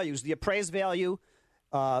 different values. The appraised value,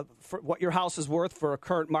 for what your house is worth for a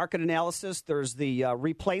current market analysis. There's the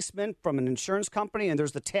replacement from an insurance company, and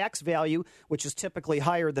there's the tax value, which is typically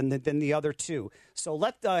higher than the other 2. So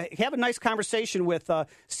have a nice conversation with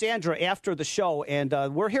Sandra after the show, and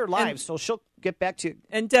we're here live, so she'll get back to you.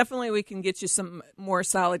 And definitely we can get you some more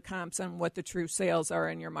solid comps on what the true sales are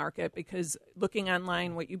in your market, because looking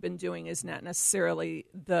online, what you've been doing is not necessarily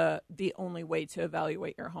the only way to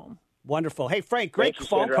evaluate your home. Wonderful. Hey, Frank, great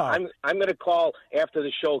phone Sandra. call. I'm going to call after the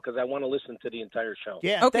show because I want to listen to the entire show.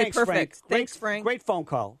 Yeah, okay, thanks, perfect. Frank. Thanks, Frank. Great phone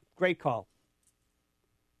call. Great call.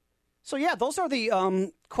 So, yeah, those are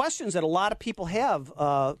the questions that a lot of people have,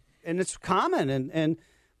 and it's common. And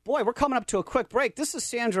boy, we're coming up to a quick break. This is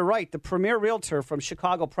Sandra Wright, the premier realtor from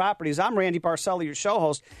Chicago Properties. I'm Randy Barcella, your show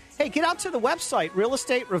host. Hey, get out to the website,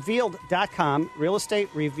 realestaterevealed.com,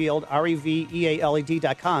 realestaterevealed,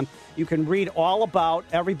 REVEALED.com. You can read all about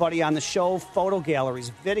everybody on the show, photo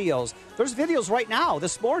galleries, videos. There's videos right now,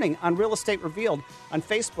 this morning, on Real Estate Revealed on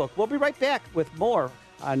Facebook. We'll be right back with more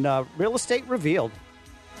on Real Estate Revealed.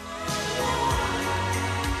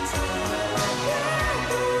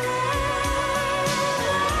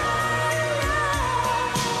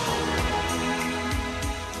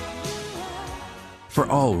 For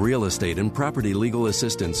all real estate and property legal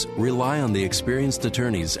assistance, rely on the experienced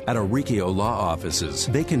attorneys at Arricchio Law Offices.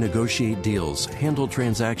 They can negotiate deals, handle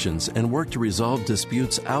transactions, and work to resolve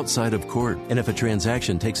disputes outside of court. And if a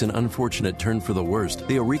transaction takes an unfortunate turn for the worst,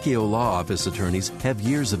 the Arricchio Law Office attorneys have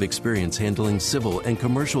years of experience handling civil and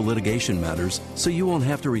commercial litigation matters, so you won't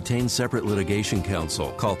have to retain separate litigation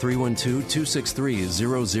counsel. Call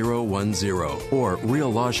 312-263-0010 or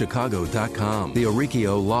reallawchicago.com. The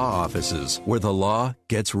Arricchio Law Offices, where the law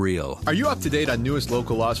gets real. Are you up to date on newest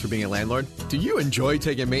local laws for being a landlord? Do you enjoy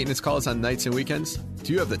taking maintenance calls on nights and weekends?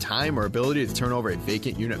 Do you have the time or ability to turn over a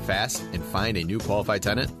vacant unit fast and find a new qualified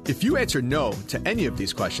tenant? If you answer no to any of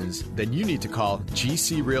these questions, then you need to call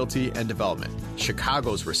GC Realty and Development,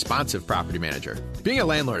 Chicago's responsive property manager. Being a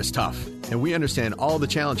landlord is tough, and we understand all the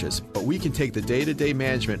challenges, but we can take the day-to-day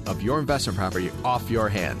management of your investment property off your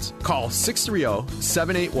hands. Call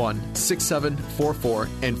 630-781-6744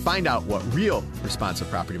 and find out what real responsive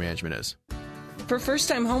property management is. For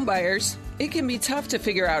first-time homebuyers, it can be tough to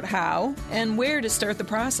figure out how and where to start the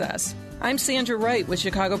process. I'm Sandra Wright with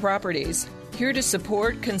Chicago Properties, here to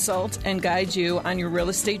support, consult, and guide you on your real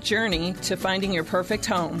estate journey to finding your perfect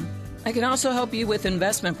home. I can also help you with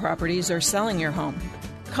investment properties or selling your home.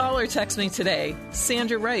 Call or text me today,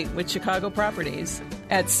 Sandra Wright with Chicago Properties,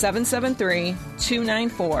 at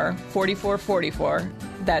 773-294-4444.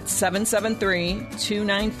 That's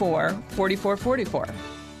 773-294-4444.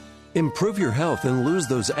 Improve your health and lose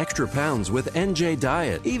those extra pounds with NJ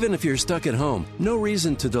Diet. Even if you're stuck at home, no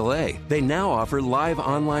reason to delay. They now offer live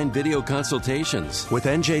online video consultations. With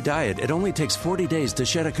NJ Diet, it only takes 40 days to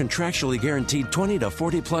shed a contractually guaranteed 20 to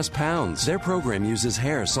 40 plus pounds. Their program uses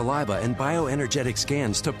hair, saliva, and bioenergetic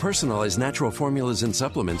scans to personalize natural formulas and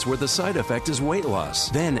supplements where the side effect is weight loss.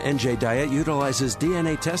 Then NJ Diet utilizes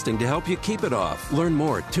DNA testing to help you keep it off. Learn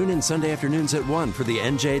more. Tune in Sunday afternoons at 1 for the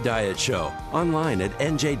NJ Diet Show. Online at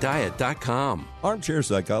njdiet.com. Armchair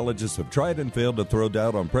psychologists have tried and failed to throw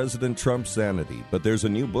doubt on President Trump's sanity, but there's a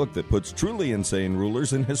new book that puts truly insane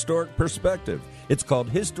rulers in historic perspective. It's called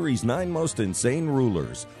History's 9 Most Insane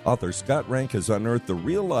Rulers. Author Scott Rank has unearthed the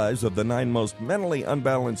real lives of the 9 most mentally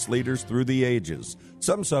unbalanced leaders through the ages.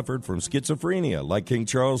 Some suffered from schizophrenia, like King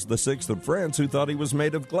Charles VI of France, who thought he was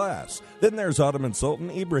made of glass. Then there's Ottoman Sultan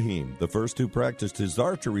Ibrahim, the first who practiced his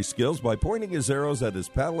archery skills by pointing his arrows at his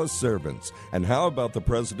palace servants. And how about the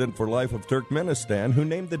president for life of Turkmenistan, who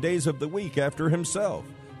named the days of the week after himself?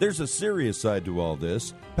 There's a serious side to all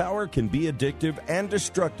this. Power can be addictive and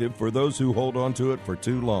destructive for those who hold on to it for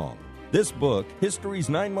too long. This book, History's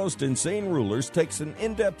 9 Most Insane Rulers, takes an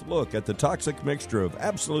in-depth look at the toxic mixture of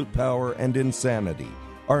absolute power and insanity.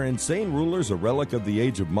 Are insane rulers a relic of the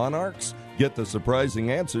age of monarchs? Get the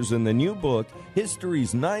surprising answers in the new book,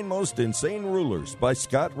 History's 9 Most Insane Rulers by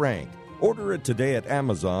Scott Rank. Order it today at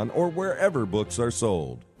Amazon or wherever books are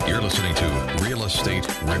sold. You're listening to Real Estate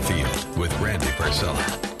Revealed with Randy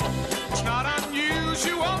Barcella. It's not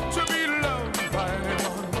unusual to be loved by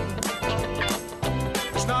anyone.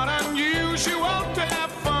 It's not unusual to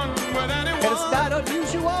have fun with anyone. And it's not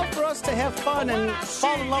unusual for us to have fun and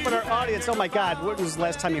fall in love with our audience. Oh, my God. When was the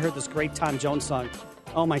last time you heard this great Tom Jones song?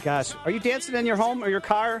 Oh, my gosh. Are you dancing in your home or your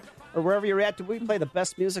car or wherever you're at? Do we play the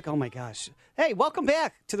best music? Oh, my gosh. Hey, welcome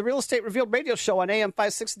back to the Real Estate Revealed radio show on AM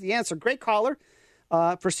 560 The Answer. Great caller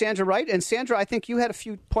for Sandra Wright. And Sandra, I think you had a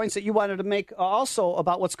few points that you wanted to make also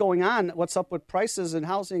about what's going on, what's up with prices and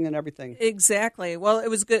housing and everything. Exactly. Well, it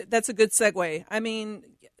was good. That's a good segue. I mean,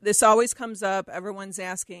 this always comes up. Everyone's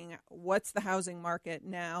asking, what's the housing market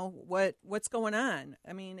now? What's going on?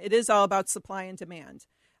 I mean, it is all about supply and demand.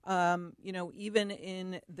 Even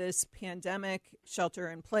in this pandemic, shelter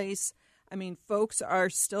in place, I mean, folks are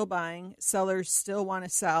still buying, sellers still want to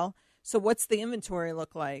sell. So what's the inventory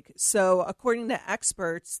look like? So according to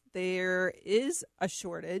experts, there is a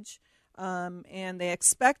shortage, and they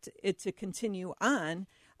expect it to continue on,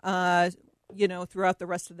 throughout the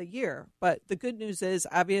rest of the year. But the good news is,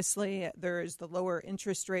 obviously, there is the lower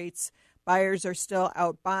interest rates. Buyers are still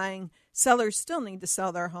out buying. Sellers still need to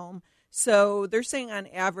sell their home. So they're saying on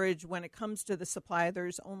average, when it comes to the supply,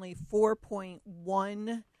 there's only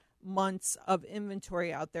 4.1 months of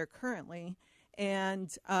inventory out there currently,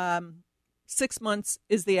 and 6 months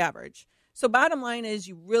is the average. So bottom line is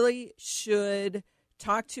you really should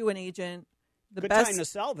talk to an agent. Good time to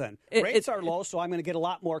sell then. Rates are low, so I'm going to get a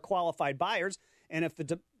lot more qualified buyers. And if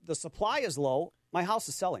the supply is low, my house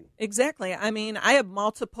is selling. Exactly. I mean, I have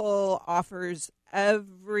multiple offers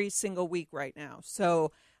every single week right now.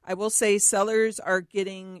 So I will say sellers are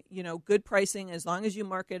getting, good pricing as long as you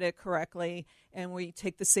market it correctly and we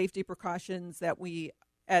take the safety precautions that we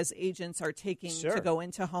as agents are taking to go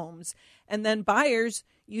into homes. And then buyers,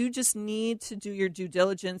 you just need to do your due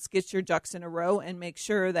diligence, get your ducks in a row, and make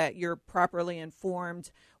sure that you're properly informed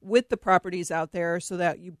with the properties out there so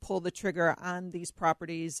that you pull the trigger on these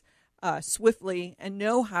properties swiftly and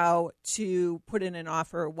know how to put in an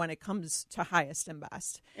offer when it comes to highest and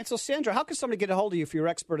best. And so, Sandra, how can somebody get a hold of you for your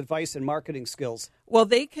expert advice and marketing skills? Well,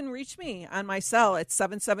 they can reach me on my cell. It's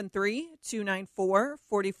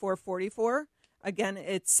 773-294-4444. Again,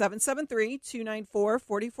 it's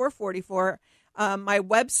 773-294-4444. My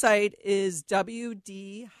website is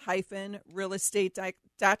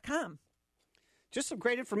wd-realestate.com. Just some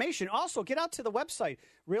great information. Also, get out to the website,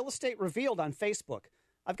 Real Estate Revealed on Facebook.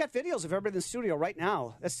 I've got videos of everybody in the studio right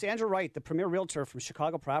now. That's Sandra Wright, the premier realtor from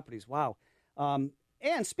Chicago Properties. Wow. And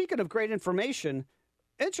speaking of great information,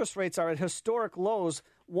 interest rates are at historic lows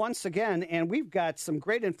once again, and we've got some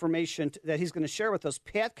great information that he's going to share with us.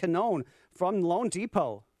 Pat Cannone from Loan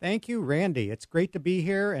Depot. Thank you, Randy. It's great to be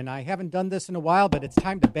here, and I haven't done this in a while, but it's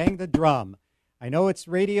time to bang the drum. I know it's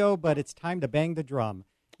radio, but it's time to bang the drum.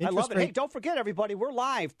 I love it. Hey, don't forget, everybody, we're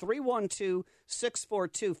live,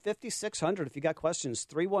 312-642-5600. If you got questions,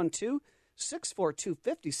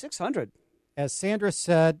 312-642-5600. As Sandra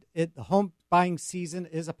said, the home buying season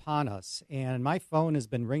is upon us, and my phone has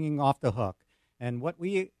been ringing off the hook. And what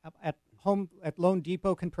we at Loan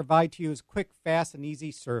Depot can provide to you is quick, fast, and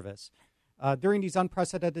easy service. During these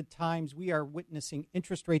unprecedented times, we are witnessing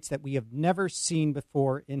interest rates that we have never seen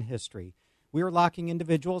before in history. we are locking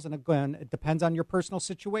individuals, and again, it depends on your personal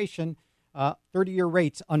situation, 30-year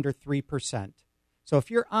rates under 3%. So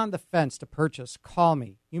if you're on the fence to purchase, call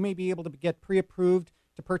me. You may be able to get pre-approved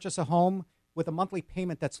to purchase a home with a monthly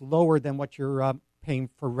payment that's lower than what you're paying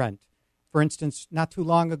for rent. For instance, not too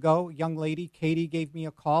long ago, a young lady, Katie, gave me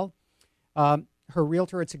a call. Her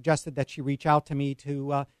realtor had suggested that she reach out to me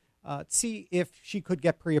to see if she could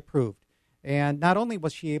get pre-approved. And not only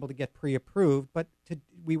was she able to get pre-approved, but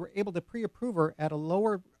we were able to pre-approve her at a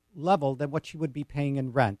lower level than what she would be paying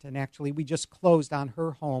in rent. And actually, we just closed on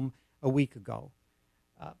her home a week ago.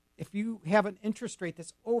 If you have an interest rate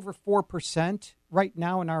that's over 4% right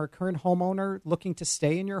now and are a current homeowner looking to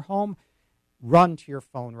stay in your home, run to your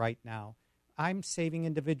phone right now. I'm saving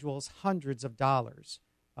individuals hundreds of dollars.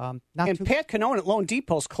 Pat Cannone at Loan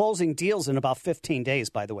Depot is closing deals in about 15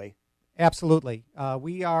 days, by the way. Absolutely.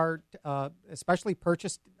 We are, especially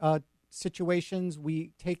purchase situations,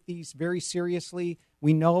 we take these very seriously.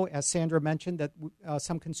 We know, as Sandra mentioned, that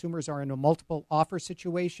some consumers are in a multiple offer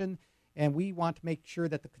situation, and we want to make sure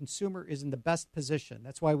that the consumer is in the best position.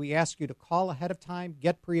 That's why we ask you to call ahead of time,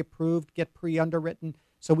 get pre-approved, get pre-underwritten,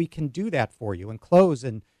 so we can do that for you and close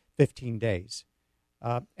in 15 days.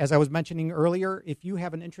 As I was mentioning earlier, if you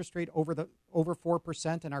have an interest rate over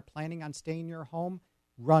 4% and are planning on staying in your home,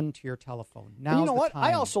 run to your telephone. Now, you know what?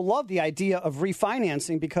 I also love the idea of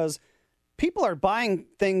refinancing because people are buying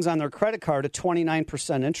things on their credit card at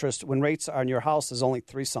 29% interest when rates on your house is only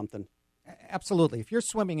 3-something. Absolutely. If you're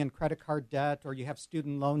swimming in credit card debt or you have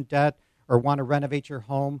student loan debt or want to renovate your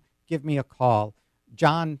home, give me a call.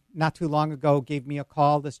 John, not too long ago, gave me a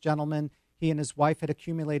call. This gentleman, he and his wife had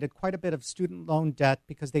accumulated quite a bit of student loan debt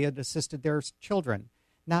because they had assisted their children.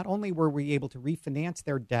 Not only were we able to refinance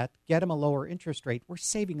their debt, get them a lower interest rate, we're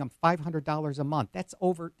saving them $500 a month. That's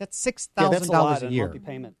 $6,000 a year. Monthly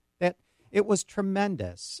payment. It was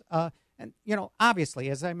tremendous. And, obviously,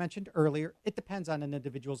 as I mentioned earlier, it depends on an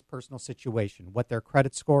individual's personal situation, what their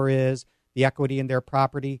credit score is, the equity in their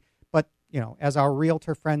property. But, as our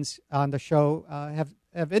realtor friends on the show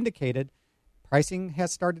have indicated, pricing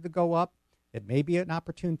has started to go up. It may be an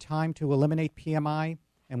opportune time to eliminate PMI.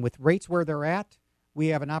 And with rates where they're at, we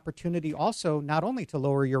have an opportunity also not only to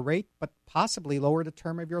lower your rate, but possibly lower the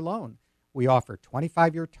term of your loan. We offer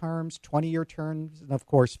 25-year terms, 20-year terms, and, of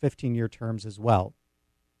course, 15-year terms as well.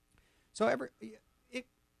 So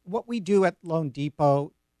what we do at Loan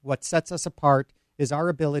Depot, what sets us apart, is our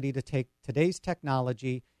ability to take today's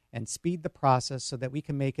technology and speed the process so that we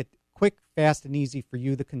can make it quick, fast, and easy for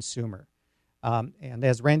you, the consumer. And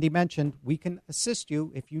as Randy mentioned, we can assist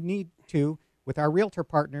you if you need to with our realtor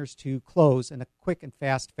partners to close in a quick and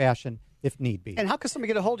fast fashion if need be. And how can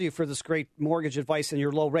somebody get a hold of you for this great mortgage advice and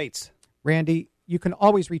your low rates? Randy, you can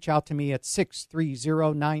always reach out to me at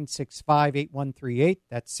 630-965-8138.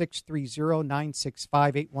 That's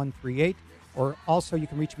 630-965-8138. Or also you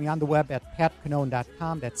can reach me on the web at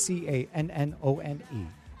patcannone.com. That's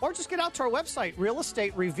CANNONE. Or just get out to our website,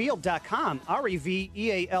 realestaterevealed.com,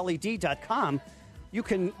 REVEALED.com. You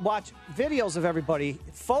can watch videos of everybody,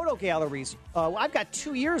 photo galleries. I've got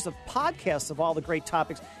 2 years of podcasts of all the great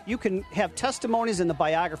topics. You can have testimonies and the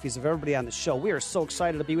biographies of everybody on the show. We are so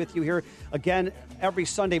excited to be with you here again every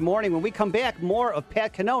Sunday morning. When we come back, more of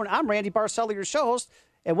Pat Cannone. I'm Randy Barcella, your show host,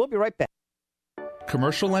 and we'll be right back.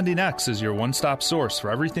 Commercial Lending X is your one-stop source for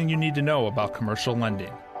everything you need to know about commercial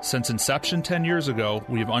lending. Since inception 10 years ago,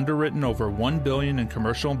 we have underwritten over $1 billion in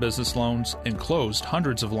commercial and business loans and closed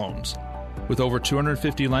hundreds of loans. With over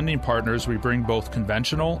 250 lending partners, we bring both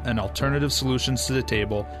conventional and alternative solutions to the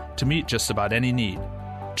table to meet just about any need.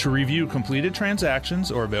 To review completed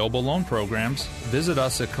transactions or available loan programs, visit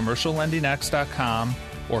us at commerciallendingx.com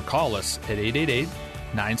or call us at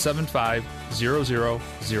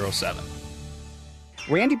 888-975-0007.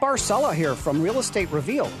 Randy Barcella here from Real Estate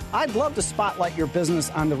Revealed. I'd love to spotlight your business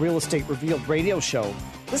on the Real Estate Revealed radio show.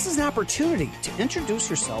 This is an opportunity to introduce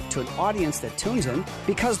yourself to an audience that tunes in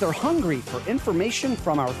because they're hungry for information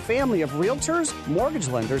from our family of realtors, mortgage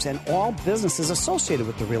lenders, and all businesses associated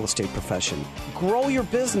with the real estate profession. Grow your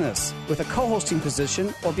business with a co-hosting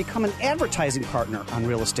position or become an advertising partner on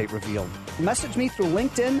Real Estate Revealed. Message me through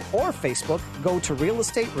LinkedIn or Facebook. Go to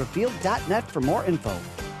realestaterevealed.net for more info.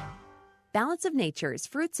 Balance of Nature's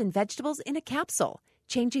fruits and vegetables in a capsule,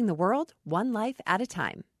 changing the world one life at a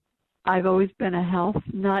time. I've always been a health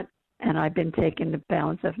nut, and I've been taking the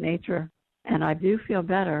Balance of Nature, and I do feel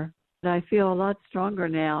better. I feel a lot stronger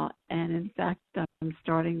now, and in fact, I'm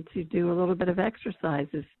starting to do a little bit of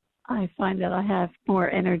exercises. I find that I have more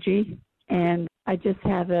energy, and I just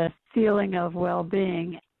have a feeling of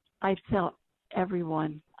well-being. I tell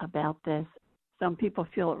everyone about this. Some people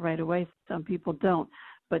feel it right away, some people don't.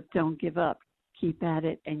 but don't give up. Keep at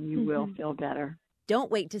it, and you will feel better. Don't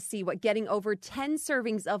wait to see what getting over 10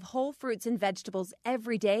 servings of whole fruits and vegetables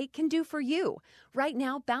every day can do for you. Right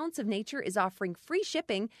now, Balance of Nature is offering free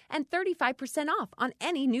shipping and 35% off on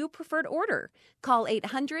any new preferred order. Call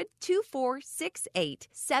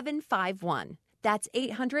 800-2468-751. That's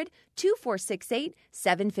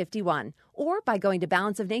 800-2468-751. Or by going to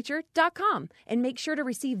balanceofnature.com and make sure to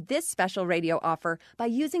receive this special radio offer by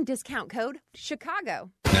using discount code CHICAGO.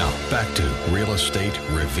 Now, back to Real Estate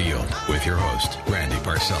Revealed with your host, Randy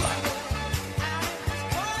Barcella.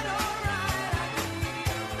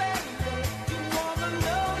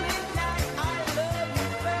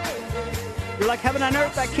 You're like heaven on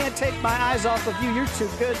earth. I can't take my eyes off of you. You're too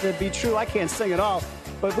good to be true. I can't sing at all.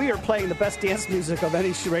 But we are playing the best dance music of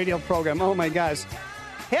any radio program. Oh, my gosh.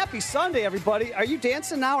 Happy Sunday, everybody. Are you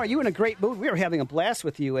dancing now? Are you in a great mood? We are having a blast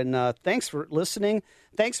with you, and thanks for listening.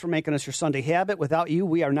 Thanks for making us your Sunday habit. Without you,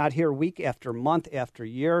 we are not here week after month after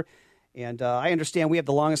year. And I understand we have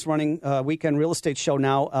the longest-running weekend real estate show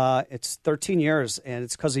now. It's 13 years, and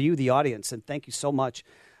it's because of you, the audience, and thank you so much.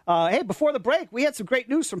 Hey, before the break, we had some great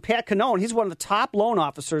news from Pat Cannone. He's one of the top loan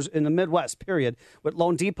officers in the Midwest, period, with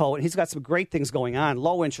Loan Depot, and he's got some great things going on.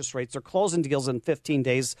 Low interest rates. They're closing deals in 15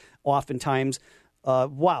 days oftentimes.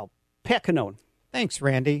 Wow. Pat Cannone. Thanks,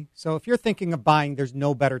 Randy. So if you're thinking of buying, there's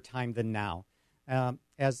no better time than now.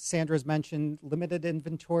 As Sandra's mentioned, limited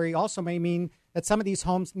inventory also may mean that some of these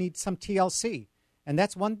homes need some TLC. And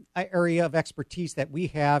that's one area of expertise that we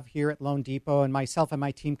have here at Loan Depot, and myself and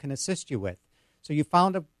my team can assist you with. So you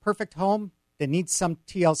found a perfect home that needs some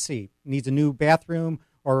TLC, needs a new bathroom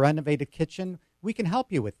or a renovated kitchen. We can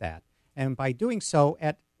help you with that. And by doing so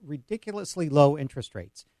at ridiculously low interest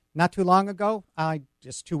rates. Not too long ago,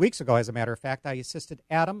 just 2 weeks ago, as a matter of fact, I assisted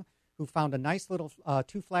Adam, who found a nice little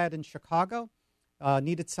two-flat in Chicago,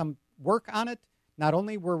 needed some work on it. Not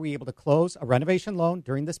only were we able to close a renovation loan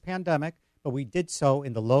during this pandemic, but we did so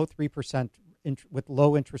in the low 3%, with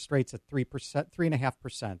low interest rates at 3%,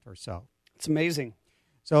 3.5% or so. It's amazing.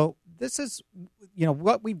 So this is,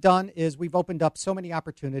 what we've done is we've opened up so many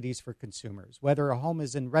opportunities for consumers. Whether a home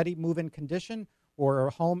is in ready move-in condition or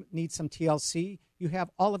a home needs some TLC, you have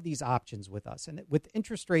all of these options with us. And with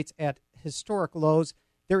interest rates at historic lows,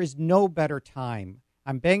 there is no better time.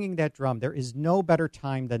 I'm banging that drum. There is no better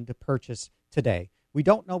time than to purchase today. We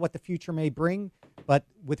don't know what the future may bring, but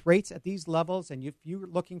with rates at these levels, and if you're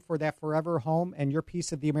looking for that forever home and your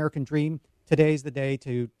piece of the American dream, today's the day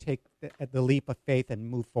to take the leap of faith and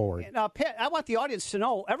move forward. Now, Pat, I want the audience to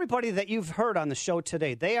know, everybody that you've heard on the show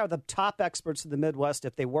today, they are the top experts in the Midwest.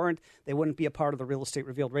 If they weren't, they wouldn't be a part of the Real Estate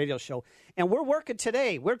Revealed radio show. And we're working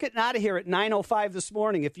today. We're getting out of here at 9:05 this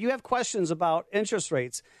morning. If you have questions about interest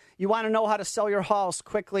rates, you want to know how to sell your house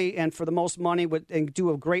quickly and for the most money and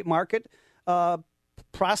do a great market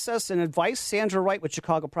process and advice, Sandra Wright with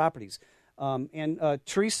Chicago Properties. And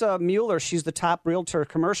Teresa Mueller, she's the top realtor,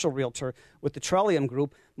 commercial realtor with the Trillium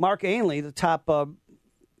Group. Mark Ainley, the top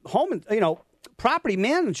property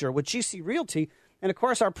manager with GC Realty. And, of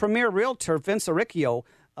course, our premier realtor, Vince Aricchio.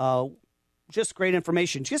 Just great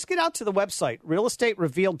information. Just get out to the website,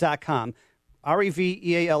 realestaterevealed.com,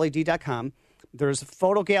 REVEALED.com. There's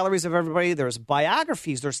photo galleries of everybody. There's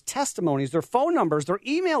biographies. There's testimonies. Their phone numbers. Their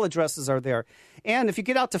email addresses are there. And if you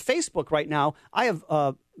get out to Facebook right now, I have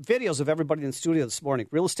videos of everybody in the studio this morning,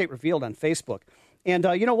 Real Estate Revealed on Facebook. And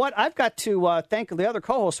you know what? I've got to thank the other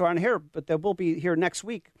co-hosts who aren't here, but they will be here next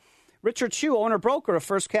week. Richard Chu, owner-broker of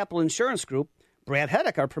First Capital Insurance Group. Brad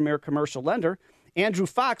Heddick, our premier commercial lender. Andrew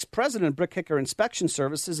Fox, president of Brick Hicker Inspection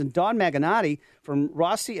Services, and Dawn Maganati from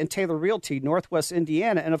Rossi and Taylor Realty, Northwest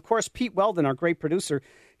Indiana, and, of course, Pete Weldon, our great producer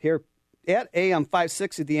here at AM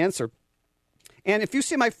 560, The Answer. And if you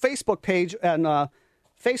see my Facebook page on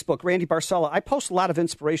Facebook, Randy Barcella, I post a lot of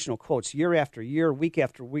inspirational quotes year after year, week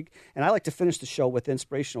after week, and I like to finish the show with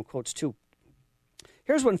inspirational quotes, too.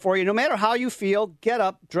 Here's one for you. No matter how you feel, get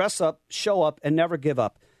up, dress up, show up, and never give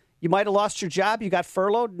up. You might have lost your job. You got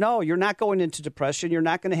furloughed. No, you're not going into depression. You're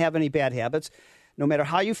not going to have any bad habits. No matter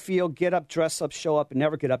how you feel, get up, dress up, show up, and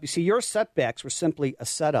never get up. You see, your setbacks were simply a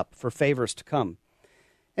setup for favors to come.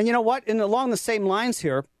 And you know what? And along the same lines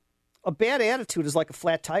here, a bad attitude is like a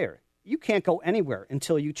flat tire. You can't go anywhere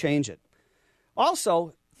until you change it.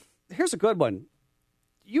 Also, here's a good one.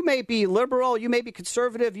 You may be liberal, you may be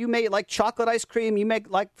conservative, you may like chocolate ice cream, you may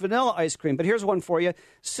like vanilla ice cream, but here's one for you.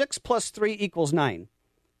 6 + 3 = 9.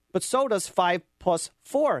 But so does 5 +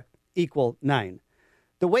 4 = 9.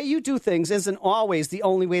 The way you do things isn't always the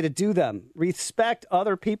only way to do them. Respect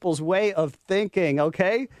other people's way of thinking,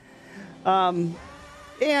 okay? And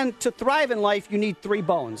to thrive in life, you need 3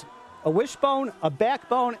 bones. a wishbone, a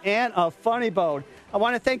backbone, and a funny bone. I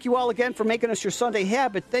want to thank you all again for making us your Sunday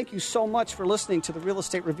habit. Thank you so much for listening to the Real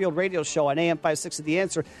Estate Revealed radio show on AM 560 The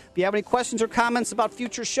Answer. If you have any questions or comments about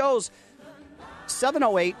future shows,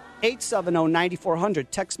 708-870-9400.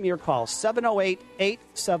 Text me or call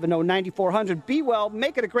 708-870-9400. Be well,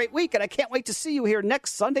 make it a great week, and I can't wait to see you here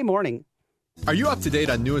next Sunday morning. Are you up to date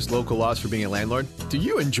on newest local laws for being a landlord? Do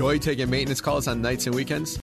you enjoy taking maintenance calls on nights and weekends?